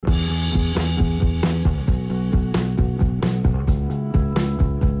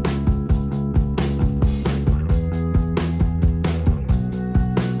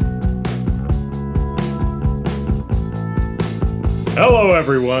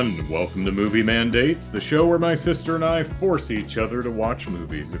everyone. Welcome to Movie Mandates, the show where my sister and I force each other to watch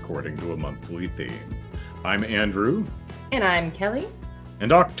movies according to a monthly theme. I'm Andrew. And I'm Kelly.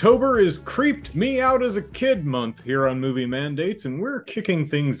 And October is Creeped Me Out as a Kid month here on Movie Mandates, and we're kicking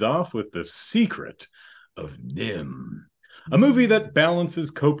things off with The Secret of NIMH. A movie that balances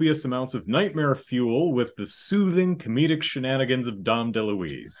copious amounts of nightmare fuel with the soothing comedic shenanigans of Dom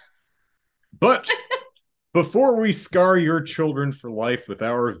DeLuise. But before we scar your children for life with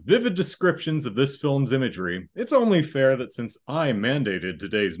our vivid descriptions of this film's imagery, it's only fair that since I mandated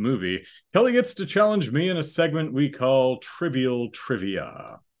today's movie, Kelly gets to challenge me in a segment we call Trivial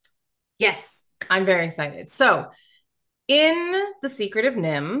Trivia. Yes, I'm very excited. So, in The Secret of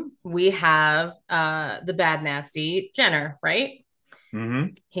NIMH, we have the bad nasty Jenner, right?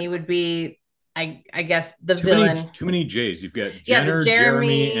 Mm-hmm. He would be, I guess, the villain. Too many J's. You've got Jenner,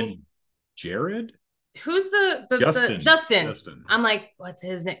 Jeremy, and Jared? Who's the Justin. I'm like, what's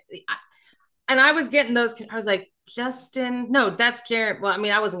his name? And I was getting those. I was like, Justin. No, that's Jeremy. Well, I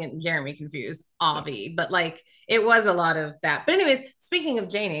mean, I wasn't getting Jeremy confused, Avi, but like it was a lot of that. But anyways, speaking of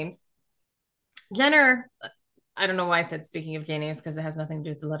J names, Jenner. I don't know why I said speaking of J names because it has nothing to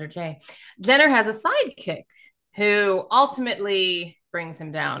do with the letter J. Jenner has a sidekick who ultimately brings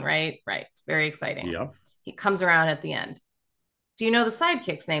him down. Right. It's very exciting. Yeah. He comes around at the end. Do you know the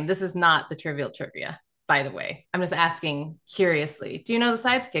sidekick's name? This is not the trivial trivia, by the way. I'm just asking curiously. Do you know the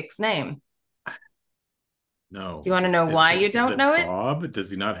sidekick's name? No. Do you want to know why you don't know it? Bob?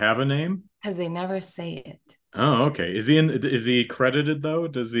 Does he not have a name? Because they never say it. Oh, okay. Is he credited though?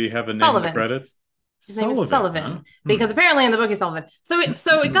 Does he have a name in the credits? His name is Sullivan, huh? Because apparently in the book he's Sullivan. So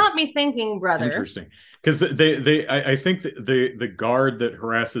it got me thinking, brother. Interesting, because I think the guard that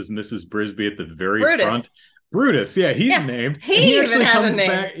harasses Mrs. Brisby at the very front. Brutus, yeah, he's named. He even has a name.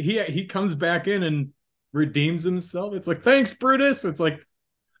 Back, he comes back in and redeems himself. It's like, thanks, Brutus. It's like,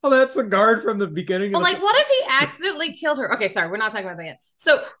 oh, that's the guard from the beginning. Well, like, what if he accidentally killed her? Okay, sorry, we're not talking about that yet.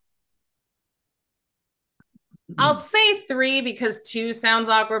 So I'll say 3 because 2 sounds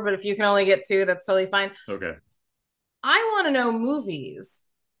awkward, but if you can only get 2, that's totally fine. Okay. I want to know movies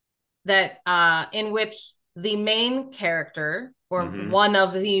that in which the main character or one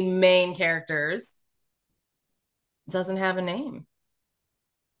of the main characters doesn't have a name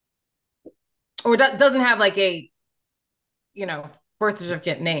or doesn't have like a birth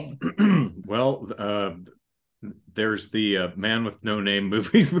certificate name. Well, there's the Man with No Name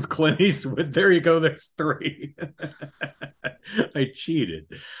movies with Clint Eastwood. There you go. There's 3. I cheated.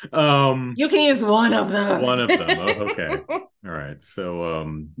 You can use one of those. One of them. Oh, okay. All right.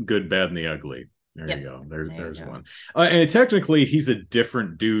 So Good, Bad, and the Ugly. There you go. There's one. And technically, he's a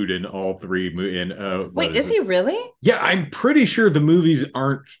different dude in all 3. Wait, is he really? Yeah, I'm pretty sure the movies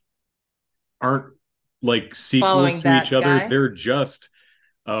aren't like sequels to each other. They're just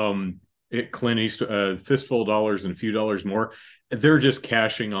Clint Eastwood, Fistful of Dollars and a Few Dollars More. They're just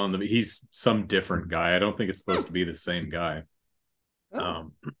cashing on them. He's some different guy. I don't think it's supposed to be the same guy.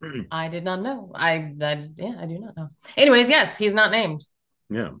 I did not know. I do not know. Anyways, yes, he's not named.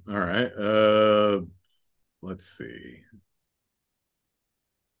 Yeah. All right. Let's see.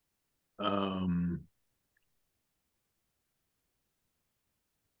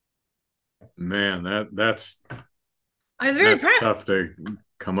 Man, that's I was very proud. Tough to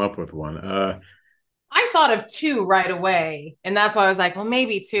come up with one. I thought of 2 right away, and that's why I was like, well,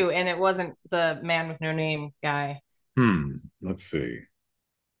 maybe 2, and it wasn't the Man with No Name guy. Let's see.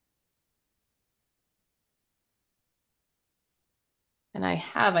 And I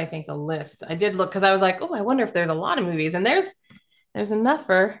have, I think, a list. I did look because I was like, oh, I wonder if there's a lot of movies, and there's enough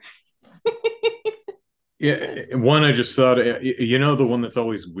for. Yeah, one I just thought, the one that's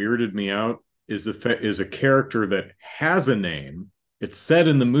always weirded me out is a character that has a name. It's said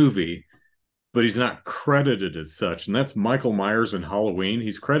in the movie, but he's not credited as such, and that's Michael Myers in Halloween.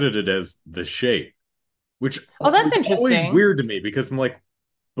 He's credited as The Shape, which that's interesting. Always weird to me because I'm like,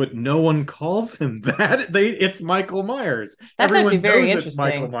 but no one calls him that. It's Michael Myers. That's Everyone actually very knows interesting. It's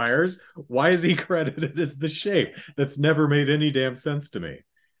Michael Myers. Why is he credited as The Shape? That's never made any damn sense to me.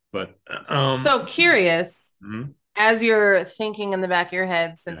 But so curious, as you're thinking in the back of your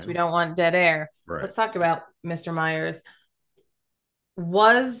head, since we don't want dead air, let's talk about Mr. Myers.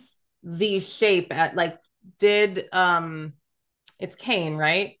 Was The Shape did it's Kane,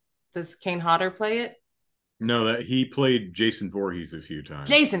 right? Does Kane Hodder play it? No, that he played Jason Voorhees a few times.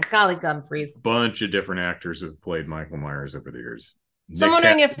 Jason, golly gum freeze. Bunch of different actors have played Michael Myers over the years. So I'm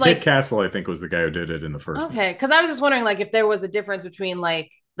wondering if Nick Castle, I think, was the guy who did it in the first. Okay, because I was just wondering if there was a difference between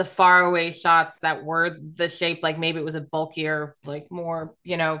the faraway shots that were the shape, maybe it was a bulkier, more,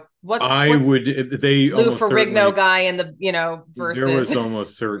 what's they Lou Ferrigno guy in the versus there was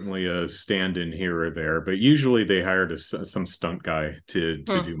almost certainly a stand-in here or there, but usually they hired some stunt guy to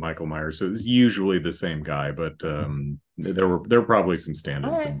do Michael Myers, so it was usually the same guy, but there were probably some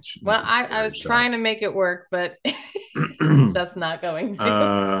stand-ins. Right. Well, I was trying to make it work, but it's just not going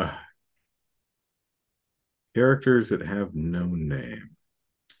to. Characters that have no name.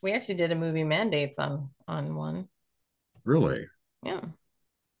 We actually did a movie mandates on one. Really? Yeah.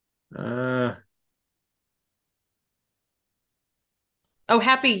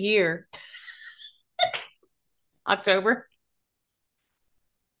 Happy Year. October.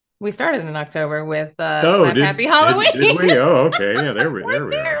 We started in October with Happy Halloween. Did we? Oh, okay. Yeah, there we We're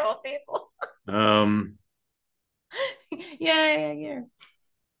terrible people. Yeah.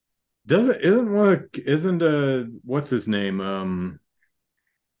 Isn't what's his name?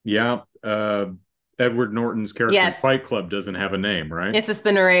 Edward Norton's character in Fight Club doesn't have a name, right? It's just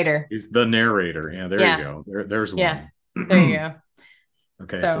the narrator. He's the narrator. Yeah, there you go. There's one. There you go.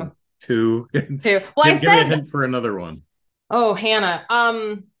 Okay, so two. Well, give me a hint for another one. Oh, Hannah.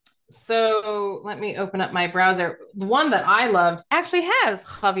 So let me open up my browser. The one that I loved actually has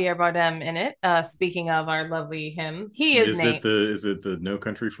Javier Bardem in it. Speaking of our lovely him, he is named. Is it the No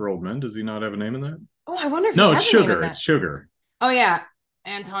Country for Old Men? Does he not have a name in that? Oh, I wonder if it's Sugar. It's Sugar. Oh yeah,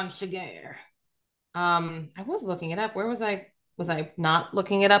 Anton Chigurh. I was looking it up. Where was I? Was I not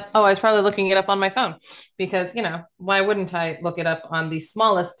looking it up? Oh, I was probably looking it up on my phone because why wouldn't I look it up on the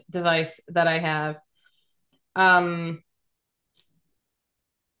smallest device that I have?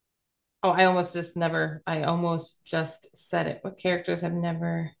 Oh, I almost just said it. What characters have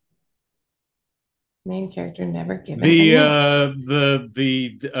never main character never given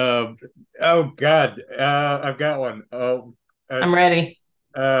oh God. I've got one. Oh, I'm ready.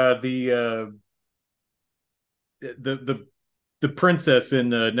 The princess in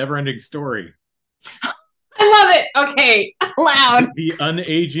Neverending Story. I love it. Okay, loud. The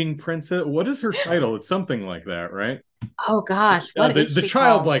unaging princess. What is her title? It's something like that, right? Oh gosh, what is the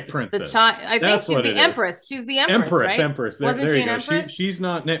childlike princess? I think she's the empress. She's the empress. Right? Empress. Wasn't there she you go. Empress? She's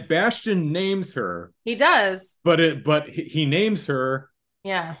not. Bastian names her. He does. But he names her.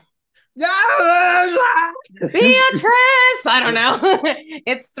 Yeah. Beatrice. I don't know.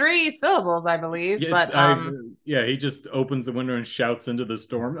 It's 3 syllables, I believe. He just opens the window and shouts into the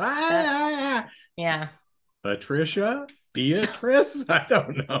storm. Yeah. Patricia. Beatrice? I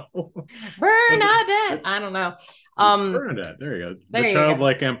don't know. Bernadette. I don't know. Bernadette. There you go. The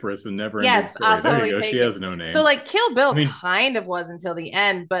childlike empress and never. Yes, I'll totally take She has no name. So Kill Bill kind of was until the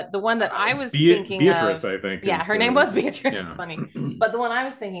end, but the one that I was thinking Beatrice, of, I think. Yeah, her name was Beatrice. Yeah. Funny, but the one I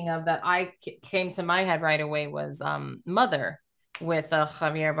was thinking of that I came to my head right away was Mother with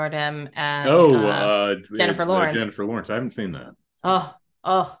Javier Bardem and Jennifer Lawrence. Jennifer Lawrence. I haven't seen that. Oh!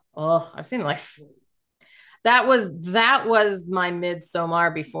 I've seen it that was my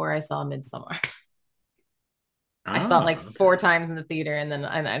Midsommar before I saw Midsommar. I saw it 4 times in the theater, and then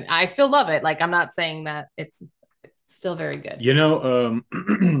I still love it. I'm not saying that it's still very good.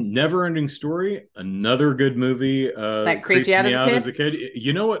 Neverending Story, another good movie that creeped you out as a kid.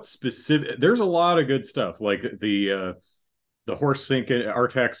 You know what specific? There's a lot of good stuff, like the horse sinking,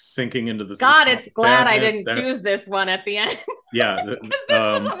 Artax sinking into the. God, it's glad I didn't choose this one at the end. Yeah, because this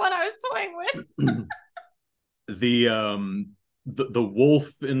was the one I was toying with. The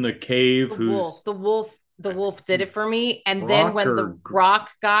wolf in the cave. The wolf did it for me. And then when the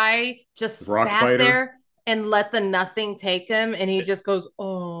rock guy just sat there and let the nothing take him, and he just goes,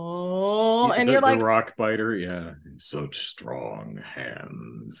 oh, and you're like, the rock biter, yeah, such strong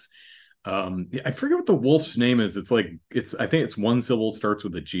hands. I forget what the wolf's name is. I think it's one syllable, starts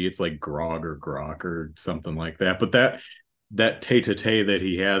with a G. It's like Grog or Grok or something like that. But that tete-a-tete that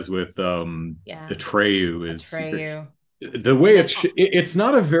he has with Atreyu is the way it's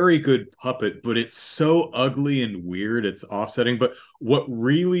not a very good puppet, but it's so ugly and weird, it's offsetting. But what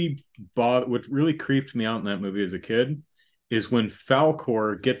really creeped me out in that movie as a kid is when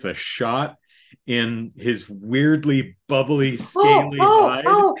Falkor gets a shot in his weirdly bubbly, scaly hide.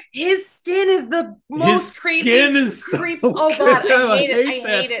 Oh, his skin is the most creepy. Skin is so oh God, I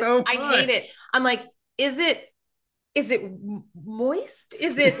hate it. I hate it. I'm like, is it moist?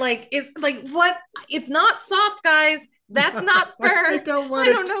 Is it what? It's not soft, guys. That's not fur. I don't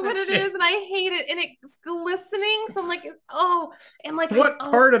know what it is, and I hate it. And it's glistening. So I'm like, oh, and what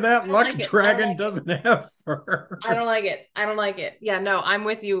part of that luck dragon doesn't have fur? I don't like it. Yeah, no, I'm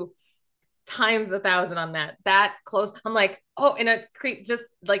with you. times 1,000 on that close. I'm like, oh, and it creep just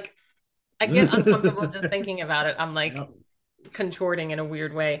like I get uncomfortable just thinking about it. I'm like contorting in a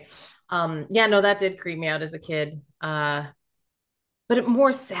weird way. Yeah, no, that did creep me out as a kid. But it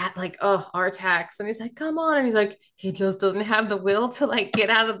more sad, like, oh, Artax. And he's like, come on. And he's like, he just doesn't have the will to like get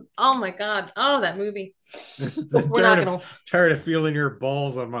out of, oh my God. Oh, that movie. We're not going to. Tired of feeling your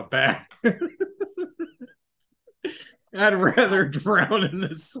balls on my back. I'd rather drown in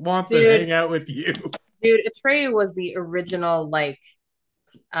this swamp than hang out with you. Dude, Atreyu was the original, like,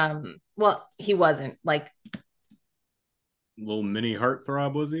 well, he wasn't like little mini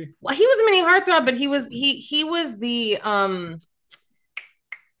heartthrob, was he? Well, he was a mini heartthrob, but he was the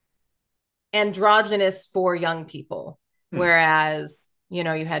androgynous for young people. Whereas, you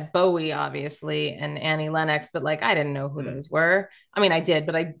know, you had Bowie, obviously, and Annie Lennox, but like I didn't know who those were. I mean, I did,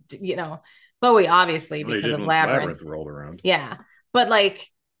 but you know, Bowie, obviously, because of Labyrinth rolled around. Yeah. But like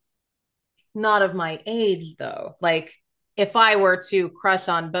not of my age though. Like if I were to crush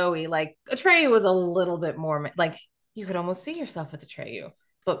on Bowie, like Atreyu was a little bit more like you could almost see yourself with Atreyu.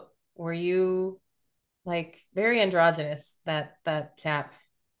 But were you like very androgynous, that chap?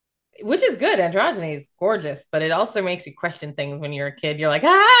 Which is good. Androgyny is gorgeous, but it also makes you question things when you're a kid. You're like,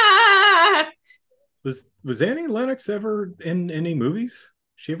 ah. Was Annie Lennox ever in any movies?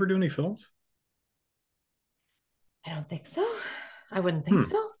 She ever do any films? I don't think so. I wouldn't think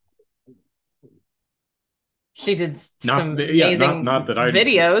so. She did some amazing not that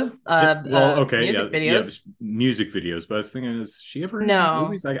videos. Music videos. Music videos. But I was thinking, is she ever in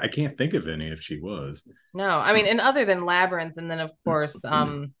movies? I can't think of any if she was. No, I mean, and other than Labyrinth, and then of course,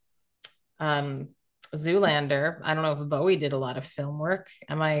 Zoolander. I don't know if Bowie did a lot of film work.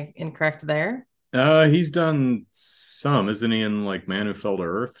 Am I incorrect there? He's done some, isn't he? In like Man Who Fell to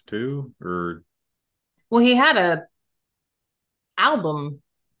Earth too, or well, he had a album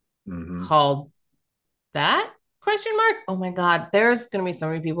called that ? Oh my God, there's gonna be so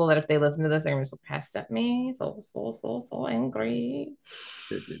many people that if they listen to this, they're gonna be so pissed at me, so angry.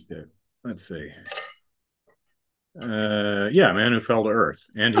 Let's see. Yeah, Man Who Fell to Earth,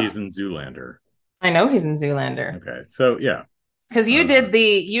 and he's in Zoolander. I know he's in Zoolander. Okay, so yeah, because you did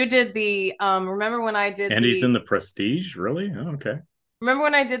the remember when I did and he's in The Prestige, really? Oh, okay. Remember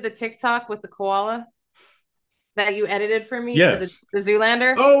when I did the TikTok with the koala that you edited for me? Yes, for the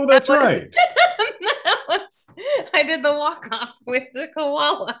Zoolander. Oh, that's right. I did the walk-off with the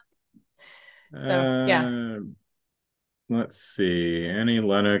koala. So yeah. Let's see. Annie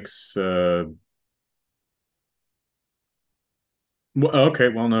Lennox. Well, okay.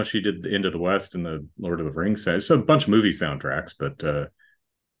 Well, no, she did Into the West and the Lord of the Rings. So a bunch of movie soundtracks, but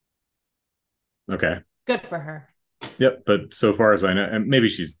okay. Good for her. Yep. But so far as I know, and maybe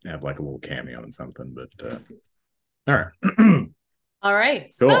she's had like a little cameo in something, but all right. All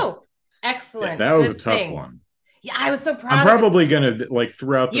right. Cool. So excellent. Yeah, that was a tough one. Yeah, I was so proud. I'm probably gonna like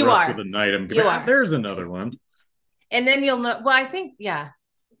throughout the rest of the night. I'm gonna. There's another one. And then you'll know. Well, I think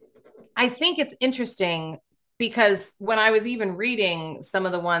it's interesting because when I was even reading some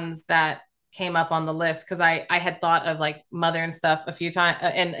of the ones that came up on the list, because I had thought of like Mother and stuff a few times,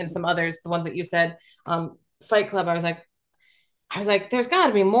 and some others, the ones that you said, Fight Club. I was like, there's got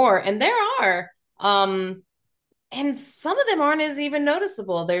to be more, and there are. And some of them aren't as even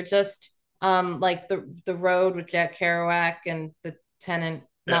noticeable. They're just like the Road with Jack Kerouac and The Tenant.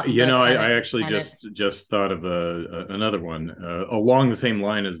 I actually just thought of another one along the same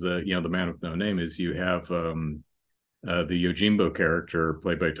line as the Man with No Name. Is you have the Yojimbo character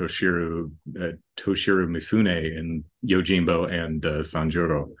played by Toshiro Mifune in Yojimbo and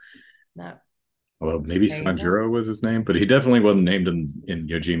Sanjuro. No. Although maybe Sanjuro was his name, but he definitely wasn't named in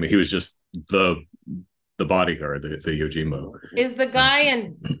Yojimbo. He was just the bodyguard, the Yojimbo. Is the guy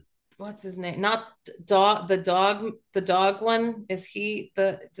in what's his name? Not the dog one. Does he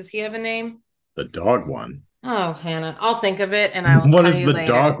have a name? The dog one. Oh, Hannah, I'll think of it and I will. What is the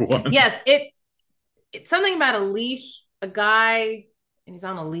dog one? Yes, it's something about a leash, a guy, and he's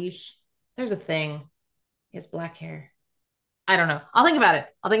on a leash. There's a thing. He has black hair. I don't know. I'll think about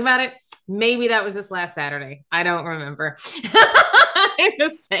it. Maybe that was this last Saturday. I don't remember. I'm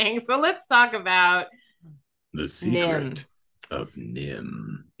just saying. So let's talk about The Secret of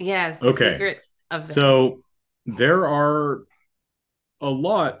NIMH. Yes. Okay. Secret of so there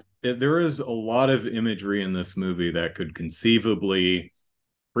is a lot of imagery in this movie that could conceivably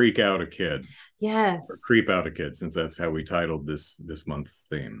freak out a kid. Yes. Or creep out a kid, since that's how we titled this month's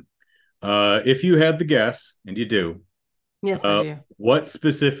theme. If you had the guess, and you do. Yes, I do. What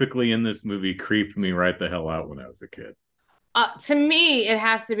specifically in this movie creeped me right the hell out when I was a kid? To me, it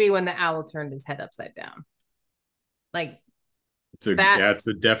has to be when the owl turned his head upside down. Like, That's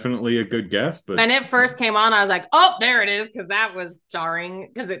definitely a good guess. But when it first came on, I was like, "Oh, there it is," because that was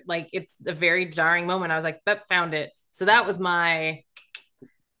jarring. Because it's a very jarring moment. I was like, "That found it." So that was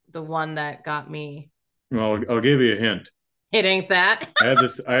the one that got me. Well, I'll give you a hint. It ain't that. I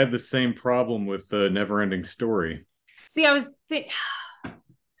had the same problem with the Never-Ending Story. See, was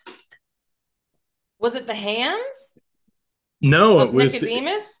it the hands? No, it was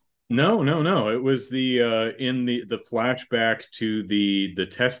Nicodemus. No. It was the in the flashback to the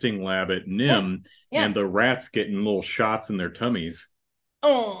testing lab at NIMH, and the rats getting little shots in their tummies.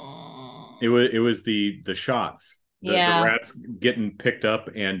 Oh, it was the shots. The rats getting picked up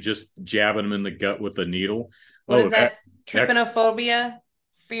and just jabbing them in the gut with a needle. What is that? Trypanophobia,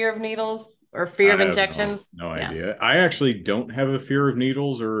 fear of needles, or fear of injections? No idea. I actually don't have a fear of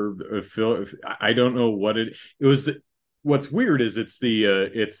needles, or I don't know what it was. What's weird is it's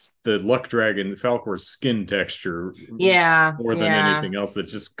the Luck Dragon Falcor's skin texture, more than anything else, that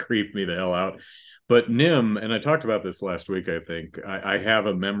just creeped me the hell out. But NIMH, and I talked about this last week, I think I have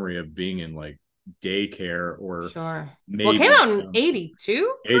a memory of being in like daycare, or maybe, well, it came out in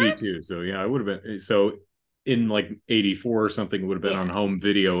 82. 82. So yeah, I would have been, so in like 84 or something, would have been on home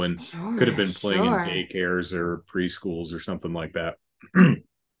video, and could have been playing in daycares or preschools or something like that.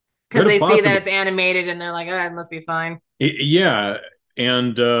 Because they see that it's animated and they're like, "Oh, it must be fine."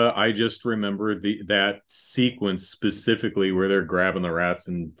 And I just remember that sequence specifically where they're grabbing the rats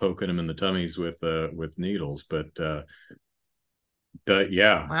and poking them in the tummies with needles. But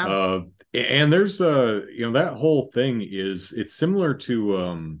yeah, wow. And there's that whole thing it's similar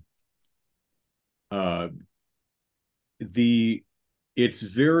to it's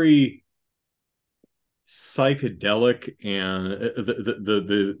very psychedelic, and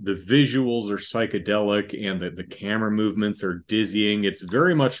the visuals are psychedelic, and the camera movements are dizzying. It's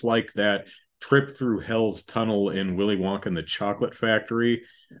very much like that trip through Hell's Tunnel in Willy Wonka and the Chocolate Factory,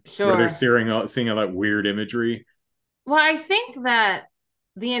 where they're seeing all that weird imagery. Well, I think that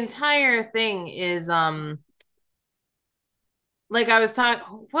the entire thing is like I was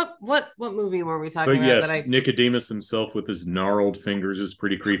talking, what movie were we talking about? Yes, Nicodemus himself with his gnarled fingers is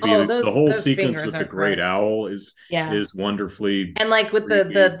pretty creepy. The whole sequence with the great owl is wonderfully, and like with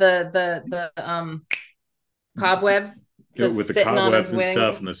the cobwebs, with the cobwebs and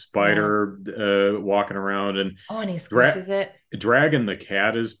stuff, and the spider walking around, and he squishes it. Dragon the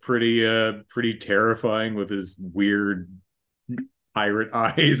cat is pretty terrifying with his weird pirate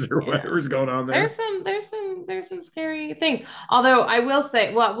eyes or whatever's going on there. There's some scary things. Although I will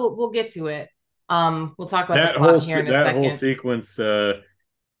say, well, we'll get to it. We'll talk about that whole here in a second. Whole sequence, that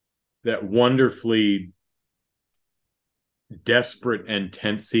wonderfully desperate and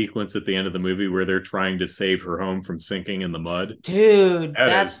tense sequence at the end of the movie where they're trying to save her home from sinking in the mud. Dude,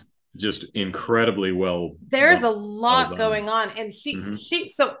 that's just incredibly well. There's a lot going on, and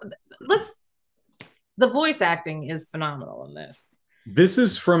the voice acting is phenomenal in this. This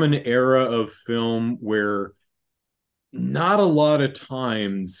is from an era of film where not a lot of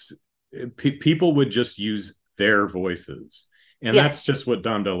times people would just use their voices. And that's just what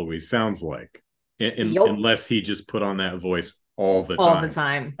Dom DeLuise sounds like. Unless he just put on that voice all the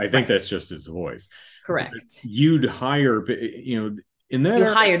time. I think that's just his voice. Correct. But you'd hire, in that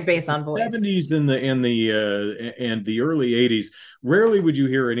hired based on voice. 70s and the early 80s, rarely would you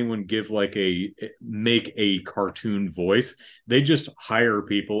hear anyone make a cartoon voice. They just hire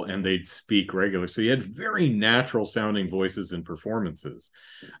people and they'd speak regular. So you had very natural sounding voices and performances.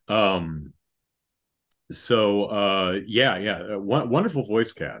 Wonderful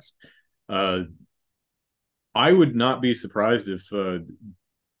voice cast. I would not be surprised if the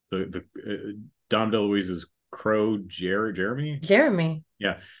Dom DeLuise's Crow Jeremy.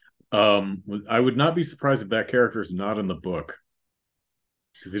 Yeah. I would not be surprised if that character is not in the book,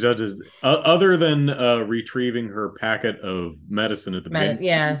 because he does other than retrieving her packet of medicine at the beginning.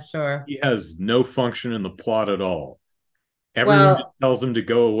 Yeah, sure. He has no function in the plot at all. Everyone just tells him to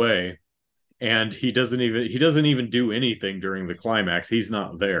go away, and he doesn't even do anything during the climax. He's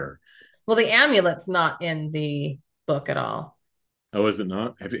not there. Well, the amulet's not in the book at all. Oh, is it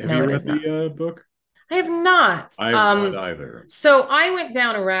not? Have you read the book? I have not. I have not either. So I went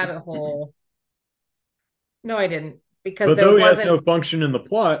down a rabbit hole. No, I didn't, because though he has no function in the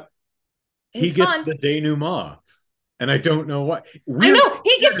plot, he gets the denouement, and I don't know why. I know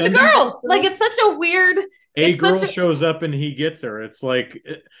he gets the girl. Like, it's such a weird. A girl shows up and he gets her. It's like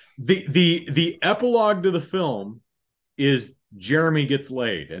the epilogue to the film is Jeremy gets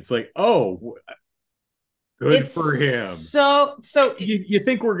laid. It's like, oh, Good for him. So you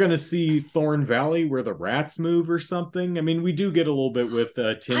think we're going to see Thorn Valley where the rats move or something? I mean, we do get a little bit with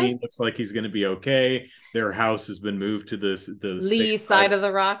Timmy. Looks like he's going to be okay. Their house has been moved to the lee side of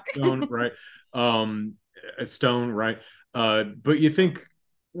the rock. Stone, right? Stone, right? But you think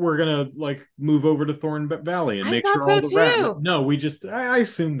we're gonna like move over to Thorn Valley and make sure all the rats. No, I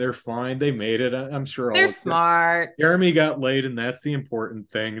assume they're fine. They made it. I'm sure they're smart. Jeremy got laid, and that's the important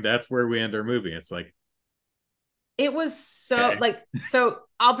thing. That's where we end our movie. It's like it was so like so.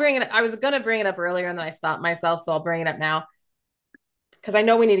 I'll bring it. I was gonna bring it up earlier, and then I stopped myself, so I'll bring it up now because I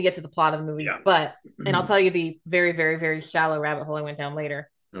know we need to get to the plot of the movie. But and I'll tell you the very, very, very shallow rabbit hole I went down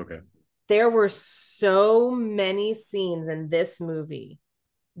later. Okay. There were so many scenes in this movie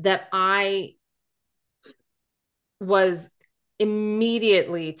that I was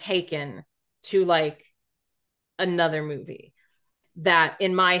immediately taken to like another movie that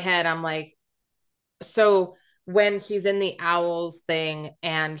in my head, I'm like, so when she's in the owls thing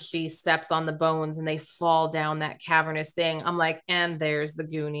and she steps on the bones and they fall down that cavernous thing, I'm like, and there's the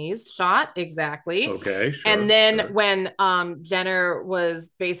Goonies shot. Exactly. Okay. Sure, and then when Jenner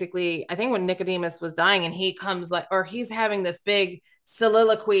was basically, I think when Nicodemus was dying and he comes like, or he's having this big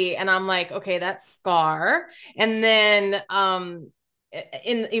soliloquy and I'm like, okay, that's Scar. And then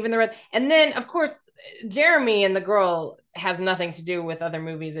in even the red, and then of course Jeremy and the girl has nothing to do with other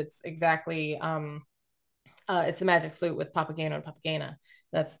movies. It's exactly it's the Magic Flute with Papageno and Papagena.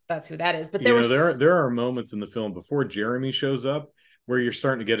 That's who that is. But there are moments in the film before Jeremy shows up where you're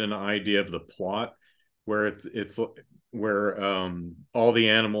starting to get an idea of the plot, where it's where all the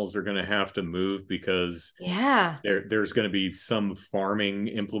animals are going to have to move because there's going to be some farming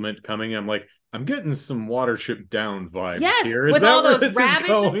implement coming. I'm like, I'm getting some Watership Down vibes here. With all those rabbits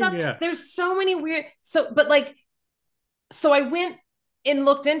and stuff. Yeah. There's so many weird. So I went and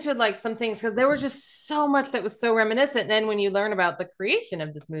looked into like some things because there was just so much that was so reminiscent. And then when you learn about the creation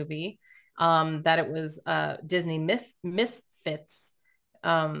of this movie, that it was Disney Misfits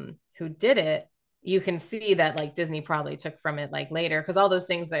who did it, you can see that like Disney probably took from it like later because all those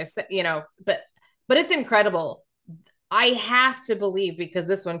things that I said, but it's incredible. I have to believe because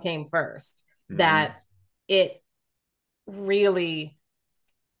this one came first that it really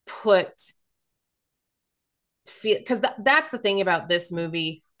put because that's the thing about this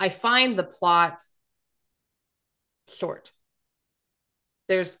movie. I find the plot short.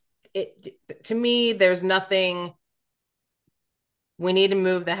 To me, there's nothing. We need to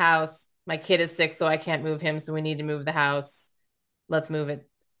move the house. My kid is sick, so I can't move him. So we need to move the house. Let's move it.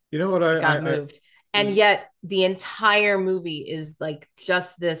 You know what? Got moved. And yet the entire movie is like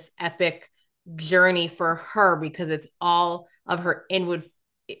just this epic journey for her because it's all of her inward,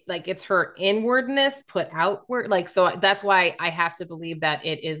 like it's her inwardness put outward. Like, so that's why I have to believe that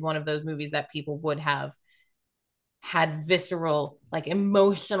it is one of those movies that people would have had visceral, like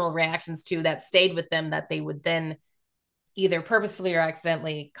emotional reactions to that stayed with them that they would then either purposefully or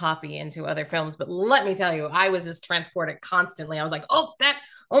accidentally copy into other films. But let me tell you, I was just transported constantly. I was like, oh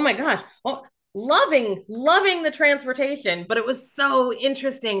my gosh. Oh, loving the transportation. But it was so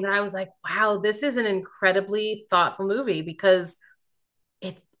interesting that I was like, wow, this is an incredibly thoughtful movie because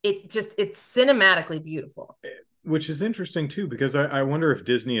it's cinematically beautiful. Which is interesting too, because I wonder if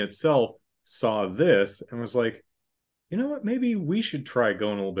Disney itself saw this and was like, you know what, maybe we should try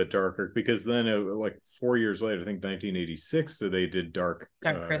going a little bit darker, because then like 4 years later, I think 1986, so they did Dark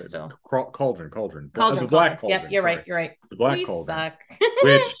Crystal. Cauldron. The Black Cauldron. Yep, you're right. The Black we Cauldron. Suck.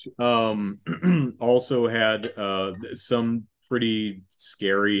 Which also had some pretty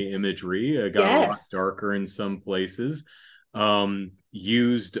scary imagery. Got a lot darker in some places.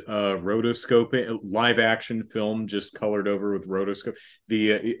 Used rotoscope, live action film just colored over with rotoscope.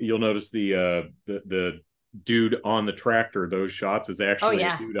 You'll notice the dude on the tractor, those shots is actually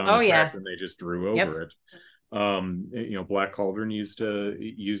a dude on the tractor, and they just drew over it. Black Cauldron used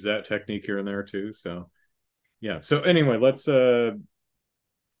that technique here and there too. So so anyway, let's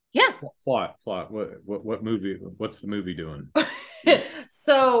plot what movie, what's the movie doing?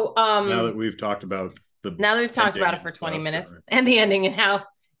 So now that we've talked about it for 20 minutes and the ending and how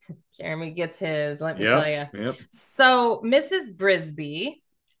Jeremy gets his, let me tell you. So Mrs. Brisby,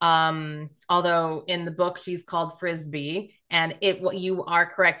 although in the book she's called Frisbee, and you are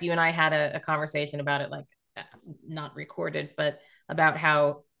correct. You and I had a conversation about it, like not recorded, but about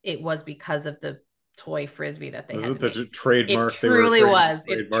how it was because of the toy Frisbee that they had. The trademark? It truly was.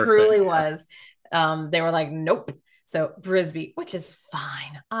 It truly was. They were like, nope. So Brisby, which is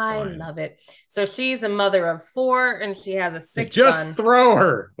fine. I love it. So she's a mother of 4 and she has a 6 son. Just throw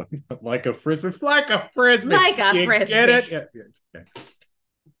her like a frisbee. Like a frisbee. Get it? Yeah. Okay.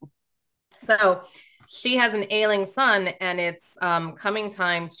 So she has an ailing son, and it's coming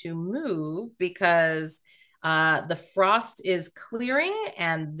time to move because the frost is clearing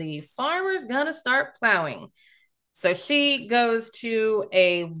and the farmer's gonna start plowing. So she goes to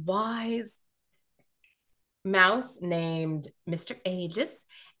a wise mouse named Mr. Aegis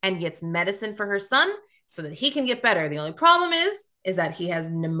and gets medicine for her son so that he can get better. The only problem is that he has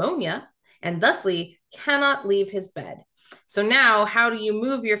pneumonia and thusly cannot leave his bed. So now, how do you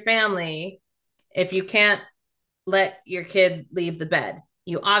move your family if you can't let your kid leave the bed?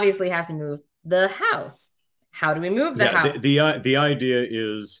 You obviously have to move the house. How do we move the house? The idea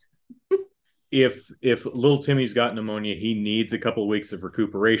is if little Timmy's got pneumonia, he needs a couple of weeks of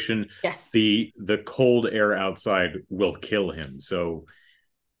recuperation. Yes. The cold air outside will kill him. So,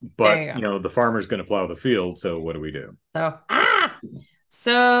 but the farmer's going to plow the field. So what do we do?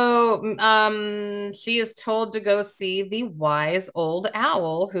 So she is told to go see the wise old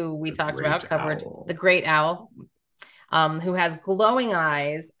owl who we talked about, covered the great owl, who has glowing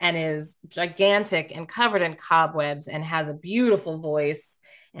eyes and is gigantic and covered in cobwebs and has a beautiful voice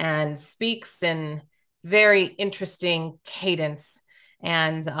and speaks in very interesting cadence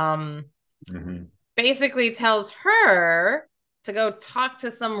and basically tells her to go talk to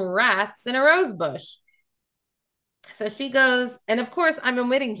some rats in a rose bush. So she goes, and of course I'm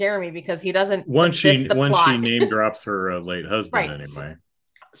omitting Jeremy because he doesn't once she name drops her late husband right. Anyway.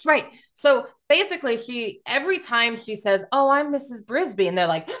 Right. So basically every time she says, "Oh, I'm Mrs. Brisby," and they're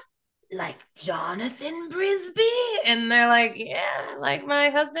like Jonathan Brisby, and they're like, "Yeah, like my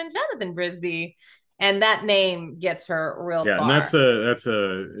husband Jonathan Brisby," and that name gets her real far. And that's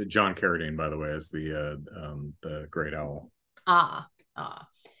a John Carradine, by the way, as the great owl.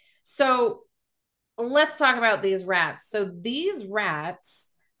 So let's talk about these rats. So these rats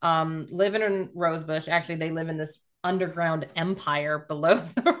live in a rosebush. Actually, they live in this underground empire below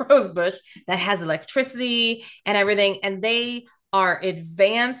the rosebush that has electricity and everything, and they are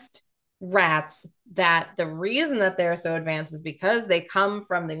advanced rats. That the reason that they're so advanced is because they come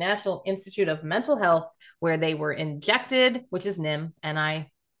from the National Institute of Mental Health, where they were injected, which is NIM,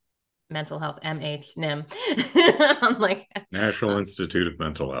 mental health, MH, NIM. I'm like National Institute of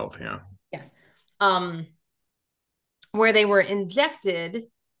Mental Health, yeah. Yes. Where they were injected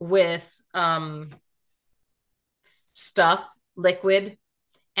with liquid,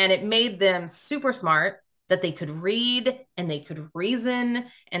 and it made them super smart, that they could read and they could reason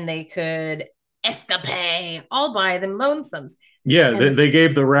and they could escape all by them lonesomes. Yeah, they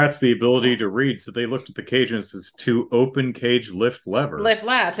gave the rats the ability to read, so they looked at the cage and it says to open cage, lift lever. Lift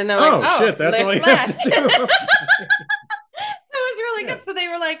latch. And they're like, oh shit, that's all you have to do. So it was really good. So they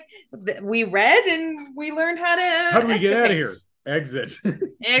were like, we read and we learned how do we get out of here? Exit.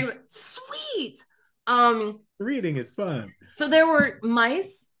 Sweet. Reading is fun. So there were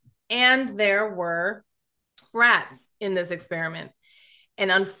mice and there were rats in this experiment.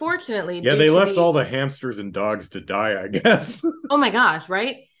 And unfortunately, they left all the hamsters and dogs to die, I guess. Oh my gosh,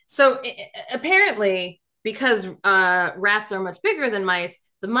 right? So apparently, because rats are much bigger than mice,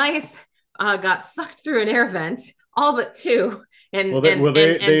 the mice got sucked through an air vent, all but two, and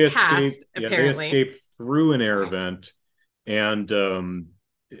they passed, escaped. They escaped through an air vent, and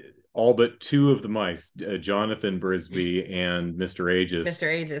all but two of the mice, Jonathan Brisby and Mr.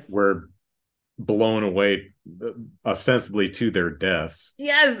 Aegis, were blown away, ostensibly to their deaths.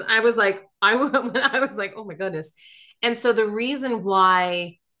 Yes, I was like, oh my goodness. And so the reason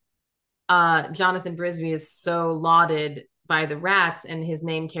why Jonathan Brisby is so lauded by the rats and his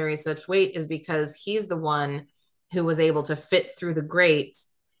name carries such weight is because he's the one who was able to fit through the grate,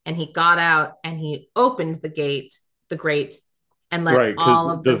 and he got out and he opened the grate, and let all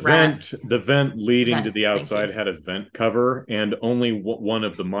of the vent leading to the outside had a vent cover, and only one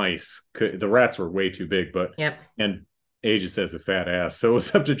of the mice the rats were way too big, and Aegis has a fat ass, so it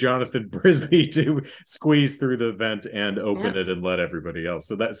was up to Jonathan Brisby to squeeze through the vent and open it and let everybody else.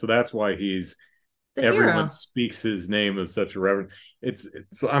 So that's why he's everyone hero. Speaks his name with such a reverence. It's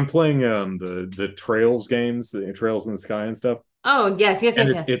I'm playing the Trails games, the Trails in the Sky and stuff. Oh yes.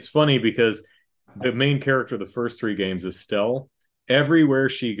 It's funny because the main character of the first three games is Stell. Everywhere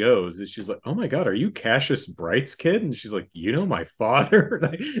she goes, she's like, "Oh my god, are you Cassius Bright's kid?" And she's like, my father."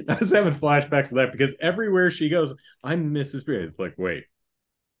 I was having flashbacks of that because everywhere she goes, "I'm Mrs. Brisby." It's like, wait,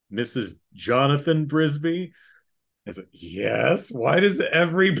 Mrs. Jonathan Brisby? I said, yes. Why does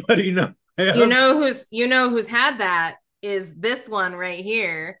everybody know? You know who's had that is this one right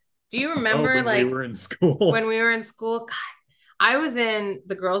here. Do you remember we were in school? When we were in school, God, I was in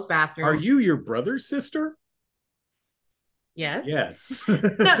the girls' bathroom. Are you your brother's sister? Yes. Yes.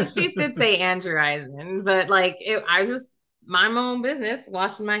 No, she did say Andrew Eisen, but I was just minding my own business,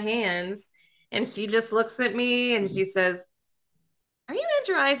 washing my hands, And she just looks at me and she says, "Are you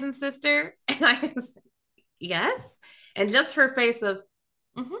Andrew Eisen's sister?" And I was, "Yes." And just her face of,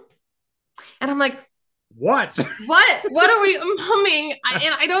 mm-hmm. And I'm like, what are we humming?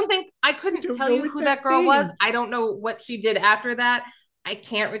 And I don't think I couldn't tell you who that girl was. I don't know what she did after that. I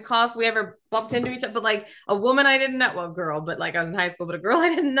can't recall if we ever bumped into each other, but like a woman I didn't know, well, girl, but like I was in high school, but a girl I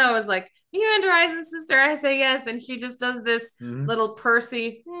didn't know was like, "Are you Andrew Eisen's sister?" I say yes. And she just does this little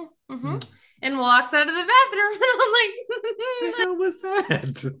Percy and walks out of the bathroom. And I'm like, what the hell was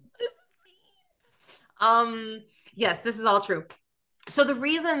that? Yes, this is all true. So the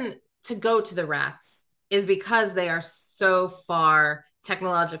reason to go to the rats is because they are so far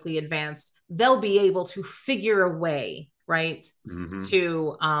technologically advanced. They'll be able to figure a way, right,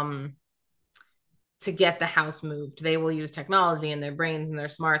 to get the house moved. They will use technology and their brains and their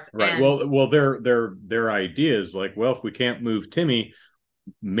smarts. Right. And well, their idea is like, well, if we can't move Timmy,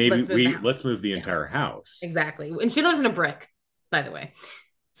 maybe let's move the entire house. Exactly. And she lives in a brick, by the way.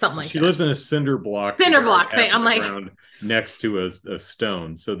 Something like that. She lives in a cinder block. I'm like, next to a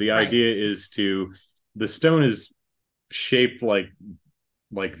stone. So the idea is the stone is shaped like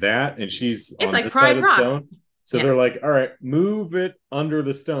that, and she's on like this Pride side of the stone. So they're like, all right, move it under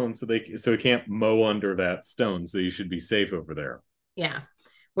the stone so it can't mow under that stone. So you should be safe over there. Yeah.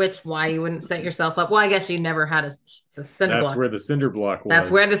 Why you wouldn't set yourself up? Well, I guess you never had a cinder block. That's where the cinder block was.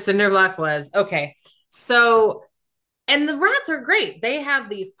 That's where the cinder block was. Okay. So, and the rats are great. They have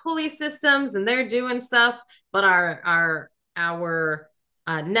these pulley systems and they're doing stuff. But our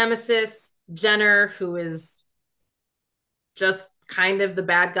nemesis, Jenner, who is just kind of the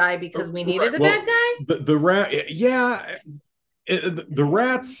bad guy because we needed a bad guy. The rat, yeah. The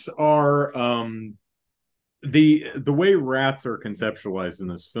rats are the way rats are conceptualized in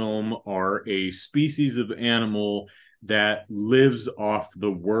this film are a species of animal that lives off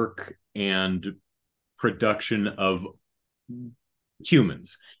the work and production of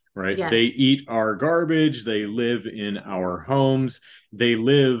humans, right? Yes. They eat our garbage, they live in our homes, they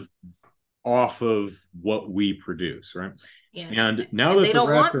live off of what we produce, right? Yes. And now that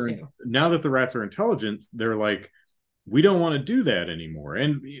the rats are intelligent, they're like, we don't want to do that anymore.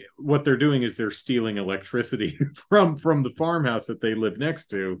 And what they're doing is they're stealing electricity from the farmhouse that they live next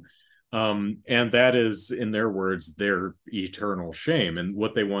to. And that is, in their words, their eternal shame. And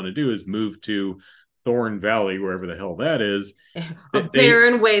what they want to do is move to Thorn Valley, wherever the hell that is. A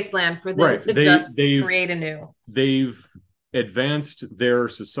barren wasteland for them to create anew. They've advanced their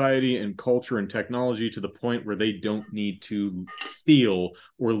society and culture and technology to the point where they don't need to steal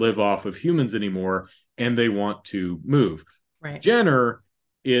or live off of humans anymore, and they want to move. Right. Jenner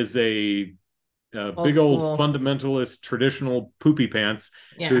is a big old fundamentalist, traditional poopy pants.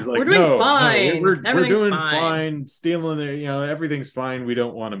 Yeah. Who's like, we're doing fine. We're doing fine. Stealing everything's fine. We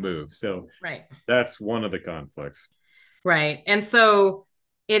don't want to move. So that's one of the conflicts. Right. And so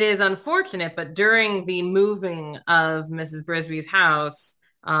it is unfortunate, but during the moving of Mrs. Brisby's house,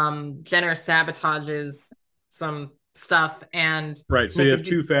 Jenner sabotages some stuff, and so you have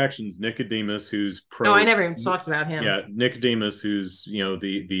two factions: Nicodemus, who's pro. No, I never even talked about him. Yeah, Nicodemus, who's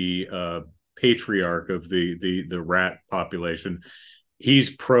the patriarch of the rat population.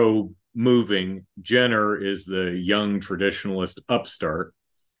 He's pro moving. Jenner is the young traditionalist upstart.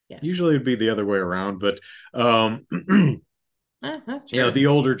 Yes. Usually it'd be the other way around, but the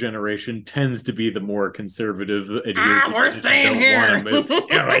older generation tends to be the more conservative. We're staying here. You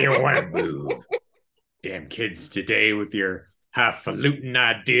don't want to move. Damn kids today with your highfalutin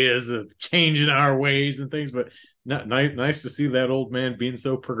ideas of changing our ways and things, but nice to see that old man being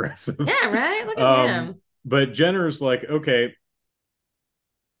so progressive. Yeah, right. Look at him. But Jenner's like, okay,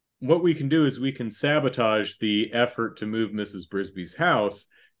 what we can do is we can sabotage the effort to move Mrs. Brisby's house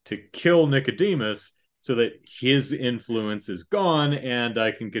to kill Nicodemus, so that his influence is gone, and I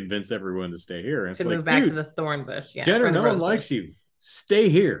can convince everyone to stay here. And to move back to the thorn bush. Yeah, Jenner, no one likes you. Stay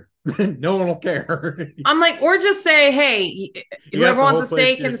here. No one will care. I'm like, or just say, hey, whoever wants to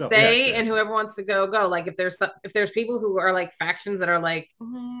stay can stay, and whoever wants to go. Like if there's people who are like factions that are like,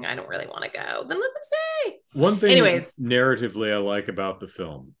 I don't really want to go, then let them stay. One thing, narratively, I like about the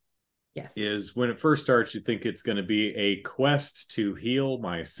film. Yes. Is when it first starts, you think it's going to be a quest to heal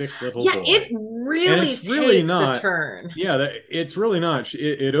my sick little boy. It really takes a turn. Yeah, it's really not.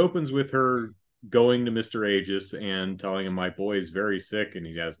 It opens with her going to Mr. Aegis and telling him, my boy is very sick and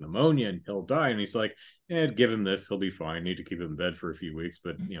he has pneumonia and he'll die. And he's like, give him this. He'll be fine. Need to keep him in bed for a few weeks,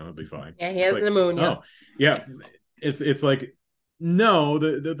 but he'll be fine. Yeah, he has pneumonia. Oh, yeah. It's like, no,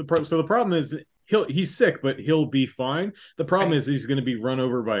 so the problem is, he's sick, but he'll be fine. The problem is he's going to be run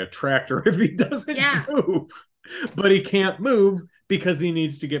over by a tractor if he doesn't move. But he can't move because he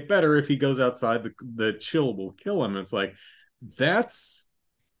needs to get better. If he goes outside, the chill will kill him. It's like, that's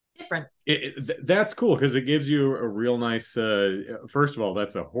different. That's cool because it gives you a real nice. First of all,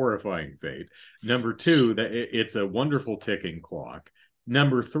 that's a horrifying fate. Number two, that it's a wonderful ticking clock.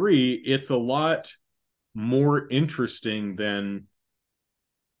 Number three, it's a lot more interesting than,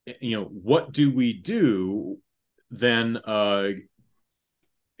 what do we do? Then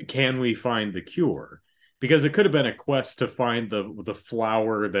can we find the cure? Because it could have been a quest to find the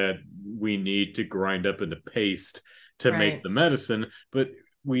flour that we need to grind up into paste to make the medicine, but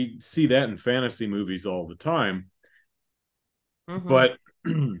we see that in fantasy movies all the time. But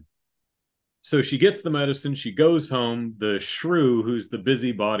so she gets the medicine, she goes home. The shrew, who's the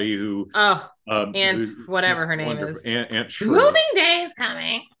busybody, Aunt whatever her name is, Aunt Shrew. Moving day is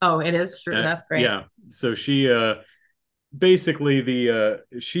coming. Oh, it is true. That's great. Yeah. So she basically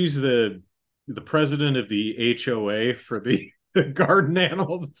she's the president of the HOA for the garden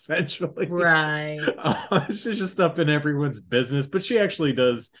animals, essentially. Right. She's just up in everyone's business, but she actually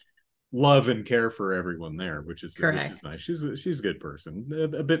does love and care for everyone there, which is nice. She's a good person,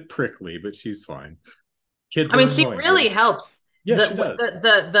 a bit prickly, but she's fine. Kids. I mean, she really helps. Yeah, she does.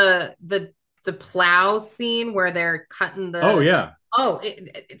 The plow scene where they're cutting the. Oh yeah. Oh,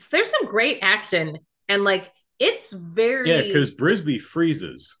 there's some great action, and like it's very. Because Brisby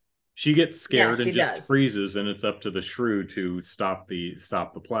freezes. She gets scared and just freezes, and it's up to the shrew to stop the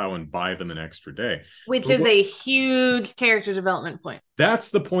plow and buy them an extra day. Which is a huge character development point. That's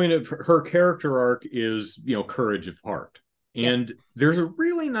the point of her character arc is, courage of heart. And there's a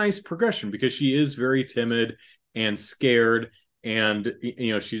really nice progression because she is very timid and scared. And,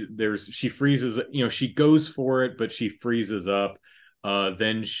 she freezes, she goes for it, but she freezes up.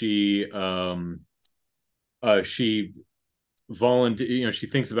 Then she she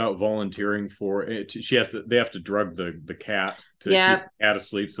thinks about volunteering for it. They have to drug the cat to keep the cat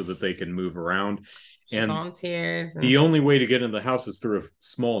asleep so that they can move around. She volunteers. The only way to get into the house is through a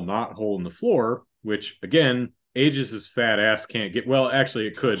small knot hole in the floor, which again, Aegis' fat ass can't get. Well, actually,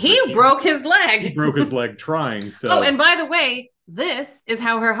 it could. He broke his leg. He broke his leg trying. So. Oh, and by the way, this is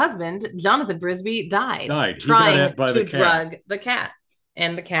how her husband, Jonathan Brisby, died. Trying to drug the cat,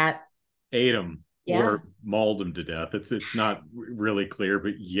 and the cat ate him. Yeah. Or mauled him to death. It's not really clear,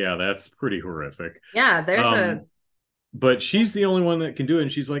 but yeah, that's pretty horrific. Yeah, there's but she's the only one that can do it,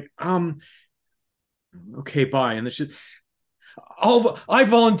 and she's like, okay, bye. And then I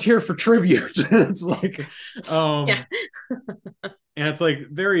volunteer for tribute. It's like, and it's like,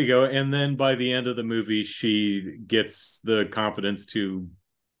 there you go. And then by the end of the movie, she gets the confidence to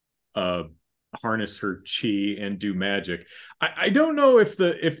harness her chi and do magic. I don't know if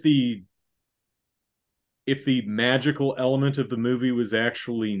the magical element of the movie was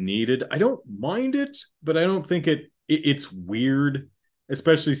actually needed. I don't mind it, but I don't think it's weird,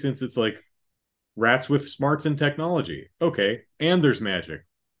 especially since it's like rats with smarts and technology. Okay, and there's magic.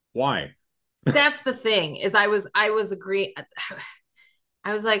 Why? That's the thing, is I was agreeing.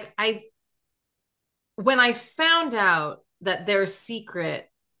 I was like, when I found out that their secret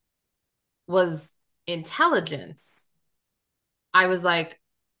was intelligence, I was like,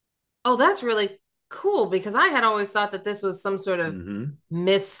 oh, that's really cool, because I had always thought that this was some sort of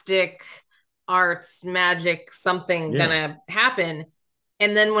mystic arts magic something gonna happen.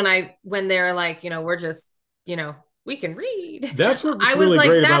 And then when they're like, we're just, we can read. That's what's really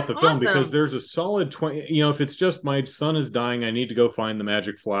great about the film, because there's a solid 20, if it's just my son is dying, I need to go find the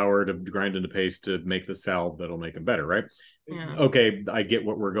magic flour to grind into paste to make the salve that'll make him better, right? Yeah. Okay, I get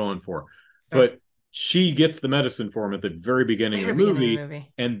what we're going for. But she gets the medicine for him at the very beginning of the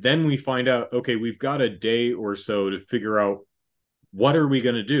movie. And then we find out, okay, we've got a day or so to figure out, what are we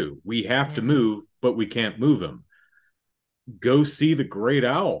going to do? We have to move, but we can't move him. Go see the great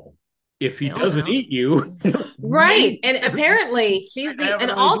owl. If he doesn't eat you. Right. And apparently and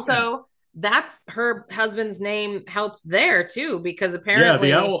also that's her husband's name helped there too, because apparently.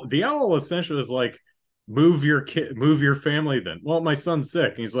 Yeah, the owl essentially is like, move your family then. Well, my son's sick.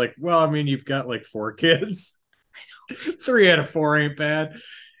 And he's like, well, I mean, you've got like 4 kids. 3 out of 4 ain't bad.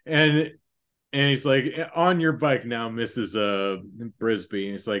 And he's like, on your bike now, Mrs. Brisby.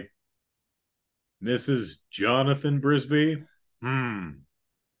 And he's like, Mrs. Jonathan Brisby?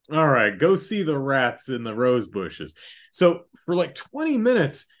 All right, go see the rats in the rose bushes. So for like 20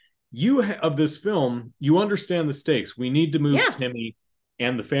 minutes of this film, you understand the stakes. We need to move Timmy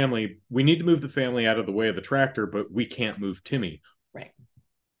and the family. We need to move the family out of the way of the tractor, but we can't move Timmy. Right.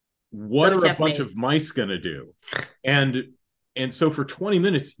 What are a bunch of mice going to do? And so for 20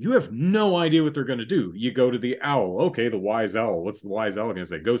 minutes, you have no idea what they're going to do. You go to the owl. Okay, the wise owl. What's the wise owl going to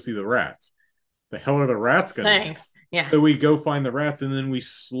say? Go see the rats. the hell are the rats going to do? Thanks. Yeah. So we go find the rats, and then we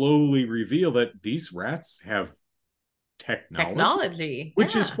slowly reveal that these rats have technology,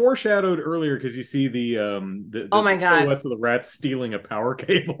 which is foreshadowed earlier because you see the oh my God, silhouettes of the rats stealing a power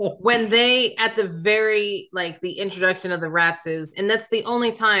cable when they at the very like the introduction of the rats is, and that's the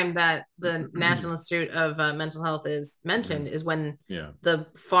only time that the National Institute of Mental Health is mentioned, is when the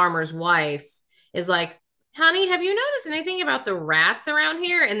farmer's wife is like, honey, have you noticed anything about the rats around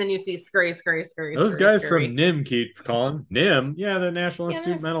here? And then you see scurry. Those guys from NIMH keep calling. NIMH, the National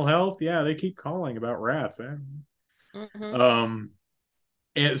Institute of Mental Health. Yeah, they keep calling about rats. And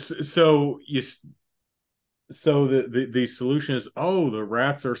so the solution is, the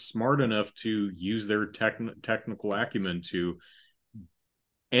rats are smart enough to use their technical acumen to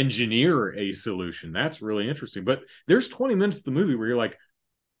engineer a solution. That's really interesting. But there's 20 minutes of the movie where you're like,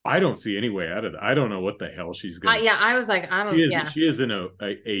 I don't see any way out of it. I don't know what the hell she's going to I was like, I don't She is in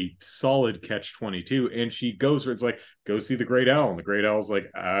a solid catch-22, and she goes for it's like, go see the great owl. And the great owl's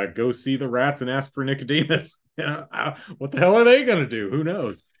like, go see the rats and ask for Nicodemus. What the hell are they going to do? Who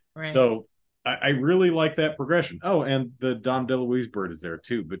knows? Right. So I really like that progression. Oh, and the Dom DeLuise bird is there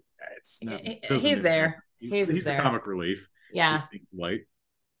too, but it's not. He's there. He's the comic relief. Yeah. Light.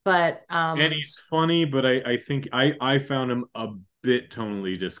 But and he's funny, but I think I found him a bit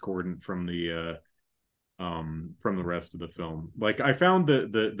tonally discordant from the rest of the film. Like I found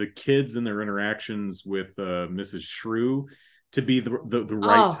the kids and their interactions with Mrs. Shrew to be the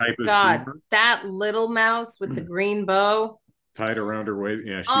right type of humor. That little mouse with the green bow tied around her waist.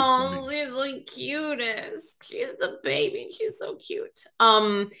 Yeah, she's funny. She's the cutest. She's the baby. She's so cute.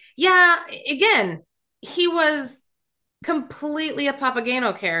 Yeah, again, he was completely a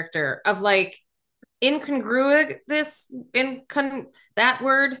Papageno character of like incongruous that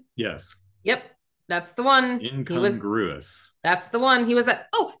word. Yes. Yep. That's the one. Incongruous. That's the one. He was at.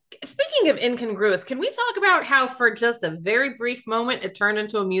 Oh, speaking of incongruous, can we talk about how for just a very brief moment it turned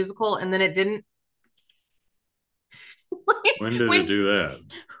into a musical and then it didn't? When did it do that?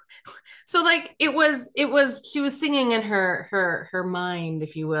 So like it was she was singing in her mind,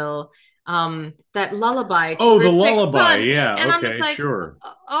 if you will, that lullaby to the lullaby son. Yeah, and okay, I'm just like, sure.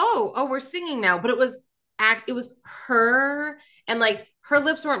 We're singing now, but it was her, and like her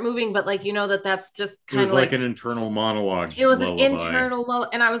lips weren't moving, but like that's just kind of like an internal monologue. It was lullaby. An internal lullaby,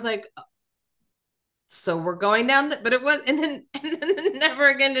 and I was like, so we're going down but it was, and then never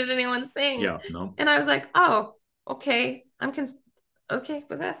again did anyone sing. Yeah, no. And I was like, oh, okay, okay,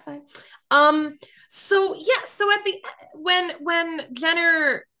 but that's fine. So at the when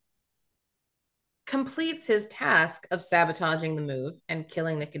Jenner completes his task of sabotaging the move and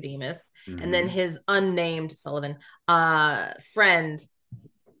killing Nicodemus, and then his unnamed Sullivan friend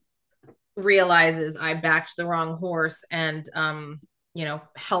realizes I backed the wrong horse and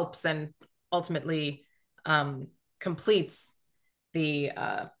helps and ultimately completes the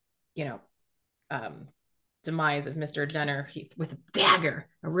demise of Mr. Jenner with a dagger,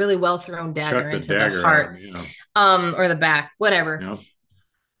 a really well thrown dagger into the heart, or the back, whatever.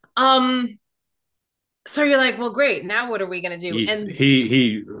 Yep. So you're like, well, great. Now what are we gonna do?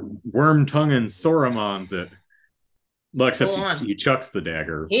 He worm tongue and Saruman's it. Well, except he chucks the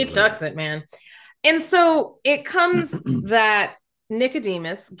dagger. He chucks it, man. And so it comes that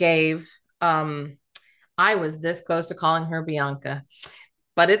Nicodemus gave. I was this close to calling her Bianca,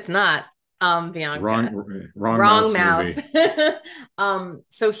 but it's not. Bianca. Wrong mouse.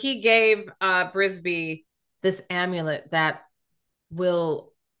 So he gave Brisby this amulet that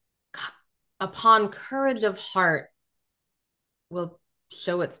will, upon courage of heart, will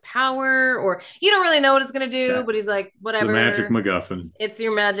show its power, or you don't really know what it's going to do, but he's like, whatever. It's the magic MacGuffin. It's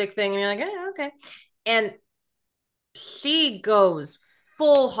your magic thing. And you're like, okay. And she goes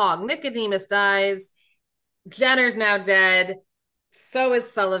full hog. Nicodemus dies. Jenner's now dead. So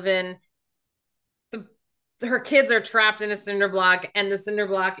is Sullivan. Her kids are trapped in a cinder block, and the cinder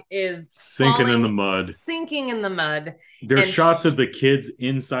block is sinking in the mud. There's shots of the kids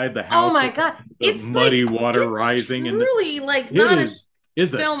inside the house. Oh my god, it's muddy like, water rising, and really like not a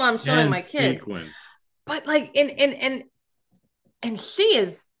film I'm showing my kids. Sequence. But like, and she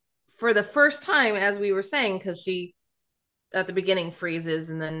is, for the first time, as we were saying, because she at the beginning freezes,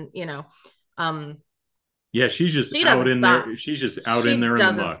 and then yeah, she's just out in there. She's just out in there. She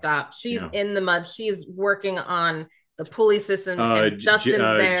doesn't stop. She's in the mud. She's working on the pulley system. And Justin's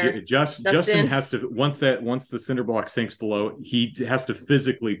there. Justin has to once the cinder block sinks below, he has to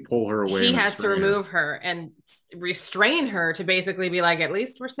physically pull her away. He has to remove her and restrain her to basically be like, at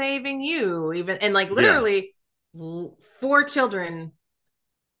least we're saving you. Even and like literally, 4 children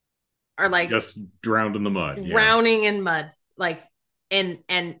are like just drowned in the mud, drowning in mud, like and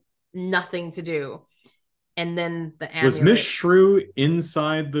nothing to do. And then the amulet. Was Miss Shrew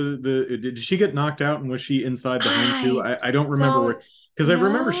inside the did she get knocked out, and was she inside the home too? I don't remember because I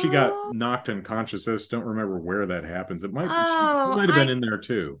remember she got knocked unconscious. I just don't remember where that happens. It might she might have been in there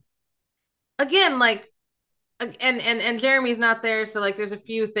too. Again, like, and Jeremy's not there, so like there's a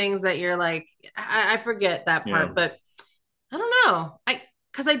few things that you're like, I forget that part, but I don't know.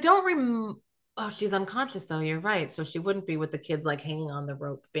 Because I don't remember. Oh, she's unconscious though. You're right. So she wouldn't be with the kids like hanging on the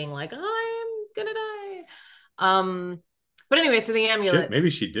rope, being like, I am gonna die. But anyway, so the amulet. Shit, maybe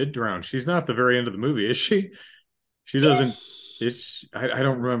she did drown. She's not at the very end of the movie, is she? She doesn't. I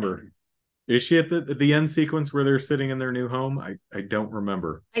don't remember. Is she at the end sequence where they're sitting in their new home? I don't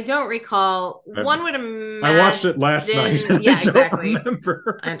remember. I don't recall. One would imagine. I watched it last night. Yeah, exactly.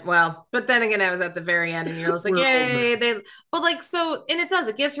 Well, but then again, I was at the very end, and you're just like, yay! But like, so, and it does.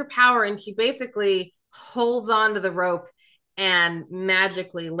 It gives her power, and she basically holds on to the rope and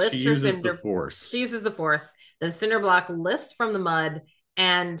magically lifts her cinder. She uses the force. The cinder block lifts from the mud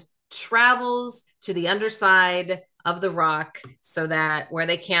and travels to the underside of the rock, so that where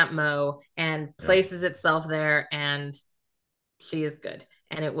they can't mow, and places itself there, and she is good.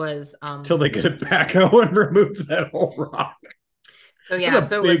 And it was until they get it back out and remove that whole rock. So yeah,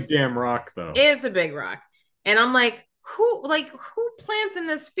 it's a big damn rock though. It's a big rock, and I'm like, who plants in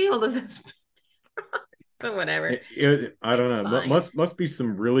this field of this? But whatever. I don't know. Must be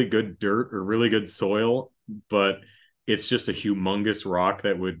some really good dirt or really good soil, but it's just a humongous rock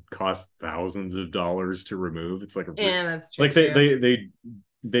that would cost thousands of dollars to remove. It's like that's true. Like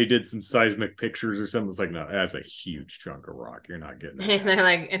they did some seismic pictures or something. It's like, no, that's a huge chunk of rock. You're not getting it. And they're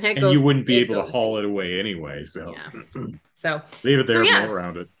like, and you wouldn't be able to haul it away anyway. So so leave it there and roll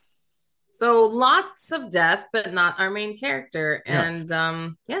around it. So lots of death, but not our main character. And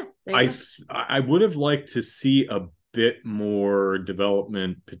I would have liked to see a bit more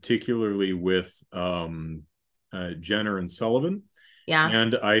development, particularly with Jenner and Sullivan. Yeah.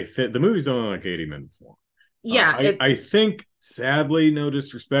 And the movie's only like 80 minutes long. Yeah. I think, sadly, no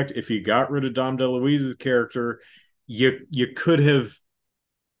disrespect, if you got rid of Dom DeLuise's character, you could have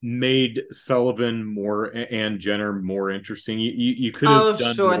made Sullivan and Jenner more interesting. You could have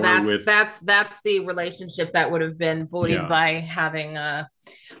done more with... that's the relationship that would have been buoyed by having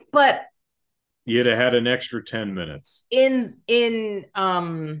but you'd have had an extra 10 minutes. In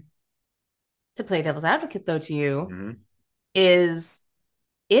to play devil's advocate though to you, it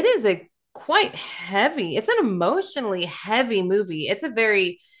is a quite heavy, it's an emotionally heavy movie. It's a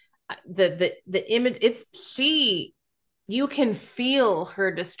very the image, you can feel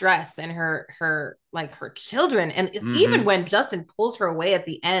her distress and her like her children, and even when Justin pulls her away at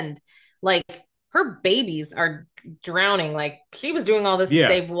the end, like her babies are drowning. Like she was doing all this to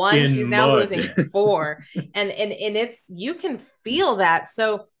save one, she's now losing 4, and it's, you can feel that.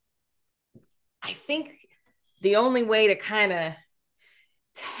 So I think the only way to kind of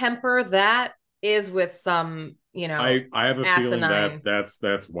temper that is with some, I have a feeling that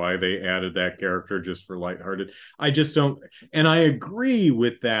that's why they added that character, just for lighthearted. I just don't, and I agree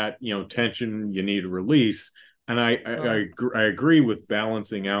with that, tension you need to release, and I agree with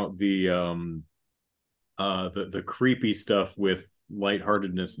balancing out the creepy stuff with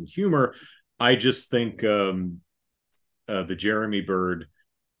lightheartedness and humor. I just think the Jeremy Bird,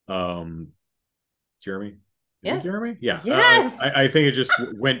 Jeremy? Yes. Jeremy? Yeah. Yes. I think it just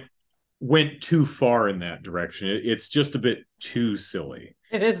went too far in that direction. It's just a bit too silly.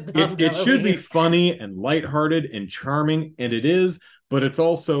 It is. It should be funny and lighthearted and charming, and it is, but it's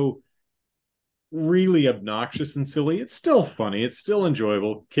also really obnoxious and silly. It's still funny. It's still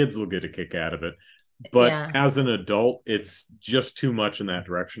enjoyable. Kids will get a kick out of it. But as an adult, it's just too much in that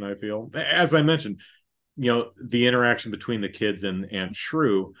direction, I feel. As I mentioned, the interaction between the kids and Aunt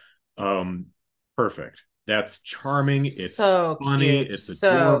Shrew, perfect. That's charming. It's so funny. Cute. It's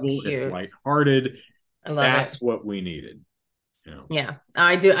adorable. It's lighthearted. That's what we needed. Yeah,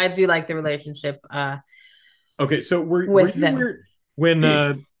 I do like the relationship. Okay, so were you weird when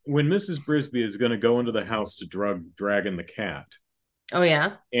Mrs. Brisby is going to go into the house to Dragon the cat? Oh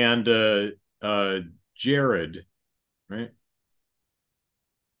yeah, and Jared, right?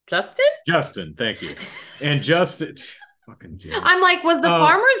 Justin, thank you. And Justin. Fucking Jared. I'm like, was the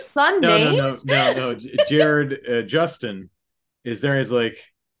farmer's son named? No. Jared, Justin is there. He's like,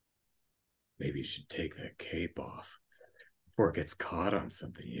 maybe you should take that cape off before it gets caught on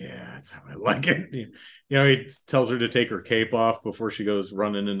something. Yeah, that's how I like it. He tells her to take her cape off before she goes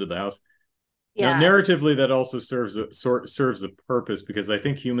running into the house. Yeah. Now, narratively, that also serves a purpose, because I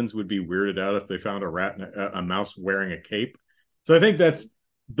think humans would be weirded out if they found a mouse wearing a cape. So I think that's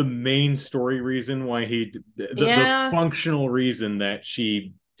the main story reason why the functional reason that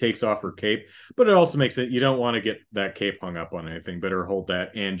she takes off her cape, but it also makes it, you don't want to get that cape hung up on anything, better hold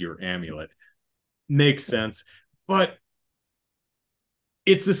that and your amulet. Makes sense. But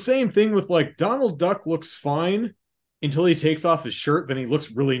it's the same thing with like Donald Duck looks fine until he takes off his shirt, then he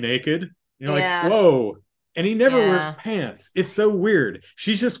looks really naked. You're like, whoa. And he never wears pants. It's so weird.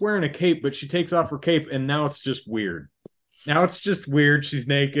 She's just wearing a cape, but she takes off her cape, and now it's just weird. Now it's just weird. She's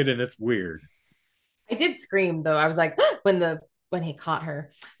naked, and it's weird. I did scream though. I was like, when he caught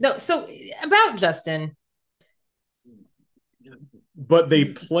her. No, so about Justin. But they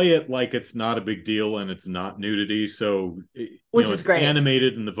play it like it's not a big deal and it's not nudity, so which is great.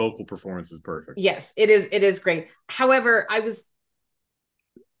 Animated and the vocal performance is perfect. Yes, it is. It is great. However,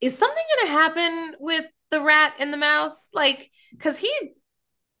 is something going to happen with the rat and the mouse? Like, because he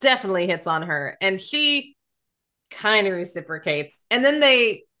definitely hits on her, and she kind of reciprocates, and then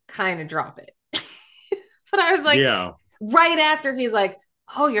they kind of drop it. But I was like, right after he's like,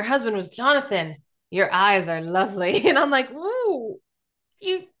 "Oh, your husband was Jonathan. Your eyes are lovely," and I'm like, "Ooh,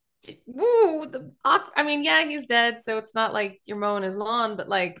 I mean, yeah, he's dead, so it's not like you're mowing his lawn, but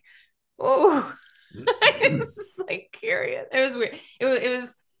like, oh, it's just like curious. It was weird. It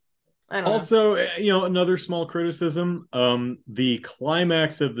was. I don't also, know. Another small criticism. The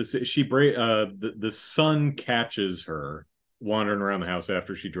climax of the sun catches her wandering around the house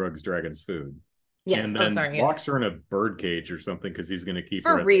after she drugs Dragon's food. Yes, and then locks her in a bird cage or something because he's going to keep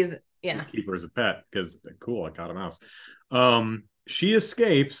her for a reason. Yeah, keep her as a pet because cool. I caught a mouse. She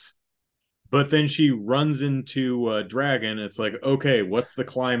escapes, but then she runs into Dragon. It's like, okay, what's the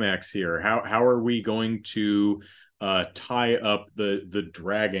climax here? How are we going to tie up the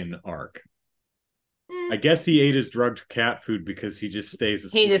Dragon arc? I guess he ate his drugged cat food because he just stays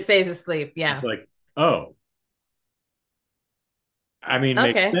asleep. He just stays asleep. Yeah, it's like, oh, I mean,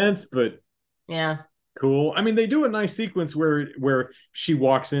 makes sense, but yeah. Cool. I mean, they do a nice sequence where she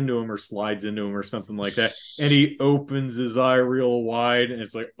walks into him or slides into him or something like that, and he opens his eye real wide, and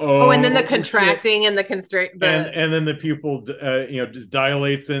it's like, oh, and then the contracting and the constrict, and then the pupil, just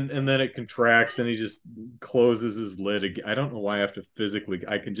dilates, and then it contracts, and he just closes his lid again. I don't know why I have to physically.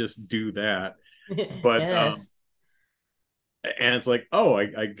 I can just do that, but yes. And it's like, oh,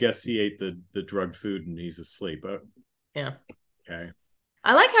 I guess he ate the drugged food and he's asleep. Yeah. Okay.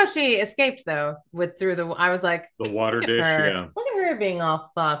 I like how she escaped though I was like, the water dish. Yeah, look at her being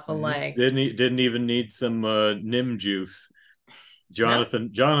all thoughtful. Like didn't even need some NIMH juice.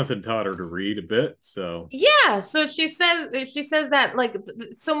 Jonathan taught her to read a bit, so yeah. So she says that like,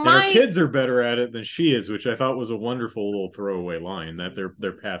 so her kids are better at it than she is, which I thought was a wonderful little throwaway line that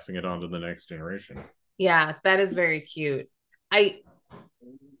they're passing it on to the next generation. Yeah, that is very cute.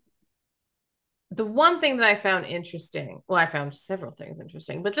 The one thing that I found interesting, well, I found several things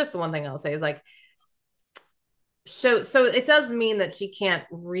interesting, but just the one thing I'll say is like, so it does mean that she can't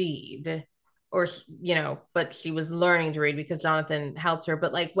read, or, but she was learning to read because Jonathan helped her.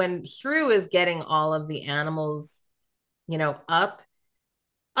 But like when Shrew is getting all of the animals, up,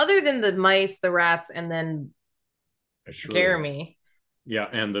 other than the mice, the rats, and then Jeremy. Yeah.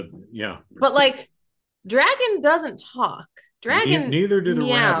 But like, Dragon doesn't talk. Dragon neither do the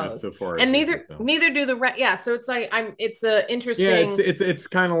rabbits so far, and neither do the rat. Yeah, so it's like it's a interesting. Yeah, it's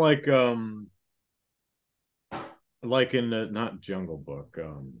kind of like in the, not Jungle Book,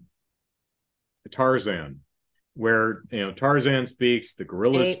 Tarzan, where Tarzan speaks, the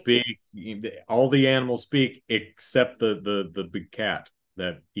gorillas speak, all the animals speak except the big cat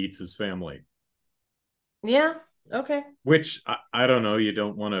that eats his family. Yeah. Okay. Which I don't know. You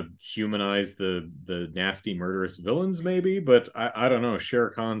don't want to humanize the nasty murderous villains, maybe, but I don't know.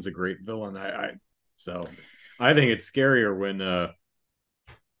 Shere Khan's a great villain. So I think it's scarier when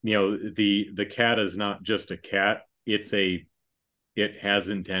the cat is not just a cat. It has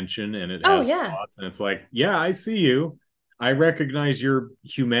intention and it has thoughts, and it's like, yeah, I see you. I recognize your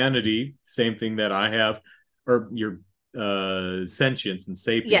humanity. Same thing that I have, or your sentience and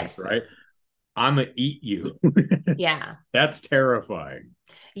sapience, right? I'm gonna eat you. Yeah, that's terrifying.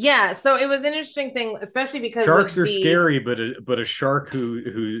 Yeah, so it was an interesting thing, especially because sharks are scary, but a shark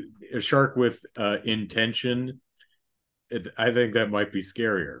a shark with intention, I think that might be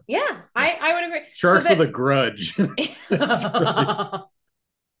scarier. Yeah, I would agree. Sharks with a grudge.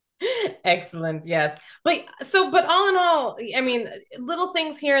 Excellent. Yes, but all in all, I mean, little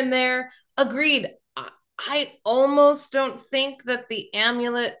things here and there. Agreed. I almost don't think that the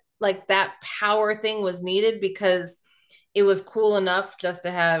amulet, like that power thing, was needed, because it was cool enough just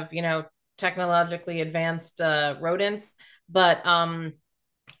to have, technologically advanced rodents. But I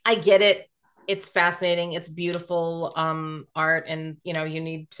get it. It's fascinating. It's beautiful art, and you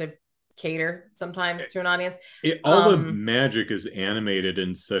need to cater sometimes to an audience. All the magic is animated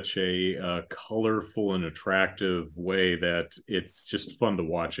in such a colorful and attractive way that it's just fun to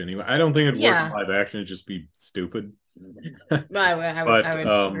watch anyway. I don't think it'd work in live action. It'd just be stupid. I would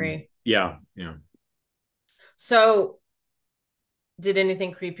agree. Yeah. So did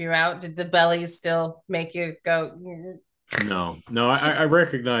anything creep you out? Did the bellies still make you go? No. I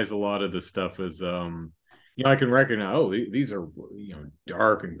recognize a lot of the stuff as I can recognize, these are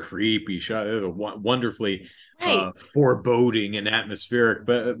dark and creepy shot, wonderfully foreboding and atmospheric,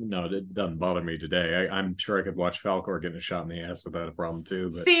 but no, it doesn't bother me today. I'm sure I could watch Falcor getting a shot in the ass without a problem too.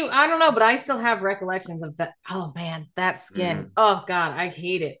 But... See, I don't know, but I still have recollections of that. Oh man, that skin. Oh God, I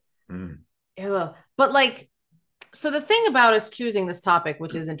hate it. Ew. But like, so the thing about us choosing this topic,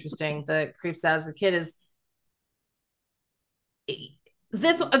 which is interesting, the creeps out as a kid, is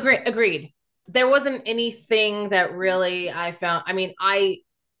this agreed. There wasn't anything that really I found. I mean, I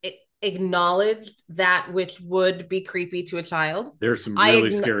acknowledged that which would be creepy to a child. There's some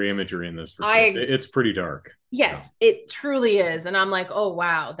really scary imagery in this for kids. It's pretty dark. Yes, it truly is. And I'm like, oh,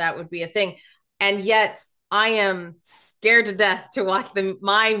 wow, that would be a thing. And yet I am scared to death to watch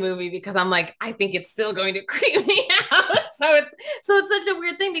my movie because I'm like, I think it's still going to creep me out. So it's such a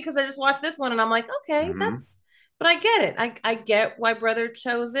weird thing because I just watched this one and I'm like, okay, but I get it. I get why brother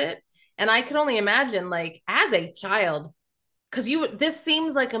chose it. And I could only imagine, like, as a child, because this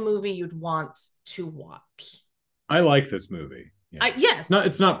seems like a movie you'd want to watch. I like this movie. Yeah. Yes.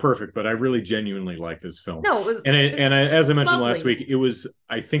 It's not perfect, but I really genuinely like this film. No, it was. As I mentioned last week, it was,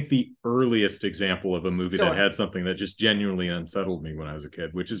 I think, the earliest example of a movie that had something that just genuinely unsettled me when I was a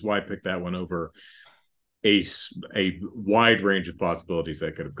kid, which is why I picked that one over a wide range of possibilities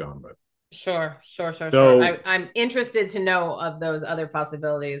that could have gone with. Sure. I'm interested to know of those other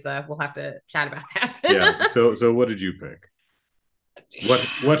possibilities. We'll have to chat about that. Yeah. So what did you pick?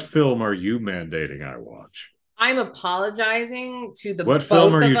 What film are you mandating I watch? I'm apologizing to the what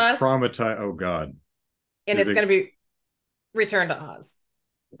film are you traumatized? Oh God! And it's going to be Return to Oz.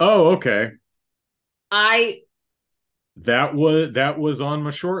 Oh, okay. That was on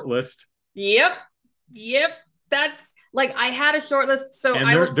my short list. Yep. That's like I had a short list, so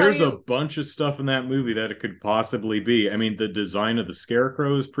there's a bunch of stuff in that movie that it could possibly be. I mean, the design of the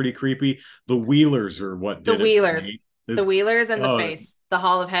scarecrow is pretty creepy. The Wheelers are what did the Wheelers. The Wheelers and the face, the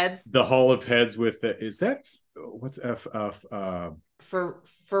Hall of Heads. The Hall of Heads with is that what's for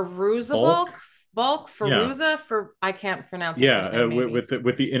Feruza Bulk Feruza for I can't pronounce.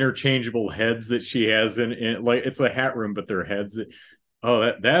 With the interchangeable heads that she has in like it's a hat room, but they're heads.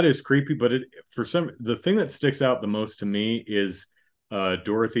 That is creepy, but the thing that sticks out the most to me is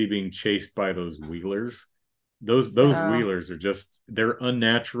Dorothy being chased by those Wheelers. Those Wheelers are they're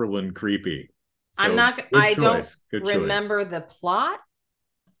unnatural and creepy. So, I don't remember the plot.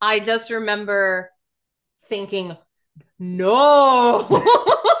 I just remember thinking, no.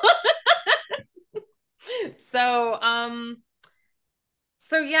 So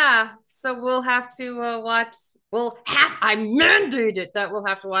yeah. So we'll have to watch. I mandated that we'll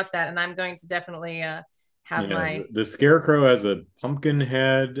have to watch that, and I'm going to definitely have my. The Scarecrow has a pumpkin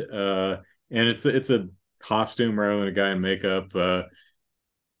head, and it's a costume rather than a guy in makeup.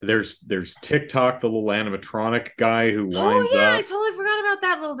 There's TikTok, the little animatronic guy who winds up. I totally forgot about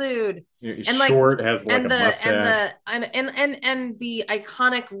that little dude. He's short, has like a mustache, and the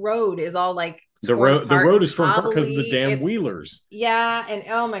iconic road is all like the road is torn apart because of the damn Wheelers. Yeah, and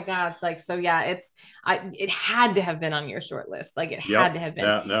oh my gosh, like so yeah, it had to have been on your short list. Like it had to have been.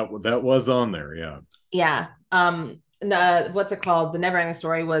 That was on there, yeah. Yeah. What's it called? The Neverending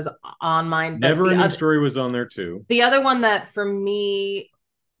Story was on mine. Neverending Story was on there too. The other one that for me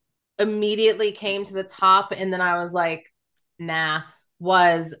immediately came to the top and then I was like nah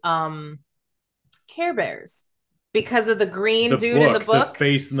was Care Bears because of the green dude in the book, the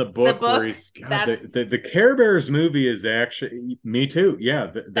face in the book where he's the Care Bears movie is actually me too.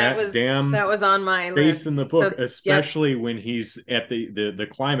 Yeah, that was on my face list. In the book, especially when he's at the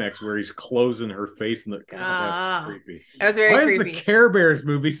climax where he's closing her face in the that was creepy. That was very creepy. Why is the Care Bears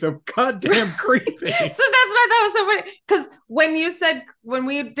movie so goddamn creepy? So that's what I thought was so funny because when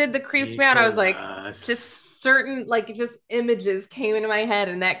we did the creeps me out, I was like just certain like just images came into my head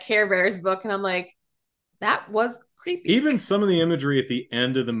in that Care Bears book, and I'm like. That was creepy. Even some of the imagery at the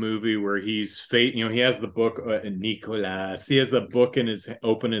end of the movie where he's he has the book Nicolas. He has the book in his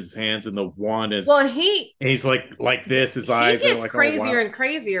hands and the wand is and he's like this. His eyes gets are like crazier and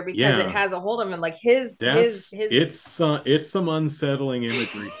crazier because it has a hold of him. And like it's some unsettling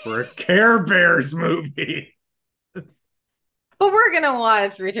imagery for a Care Bears movie. But we're gonna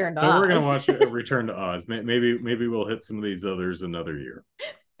watch Return to Oz. We're gonna watch Return to Oz. Maybe we'll hit some of these others another year.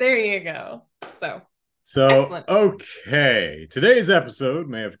 There you go. So excellent. Okay. Today's episode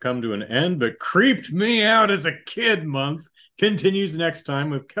may have come to an end, but Creeped Me Out as a Kid month continues next time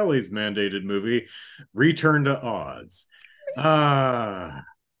with Kelly's mandated movie, Return to Oz.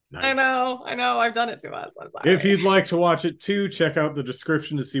 I know. I've done it to us. I'm sorry. If you'd like to watch it too, check out the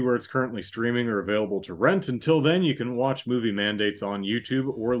description to see where it's currently streaming or available to rent. Until then, you can watch Movie Mandates on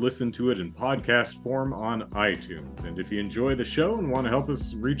YouTube or listen to it in podcast form on iTunes. And if you enjoy the show and want to help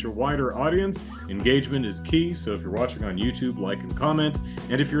us reach a wider audience, engagement is key. So if you're watching on YouTube, like and comment.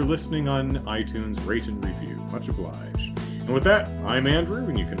 And if you're listening on iTunes, rate and review. Much obliged. And with that, I'm Andrew,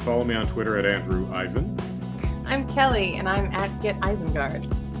 and you can follow me on Twitter at Andrew Eisen. I'm Kelly, and I'm at Get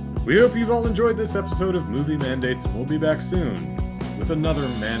Isengard. We hope you've all enjoyed this episode of Movie Mandates, and we'll be back soon with another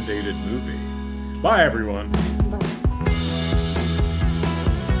mandated movie. Bye, everyone.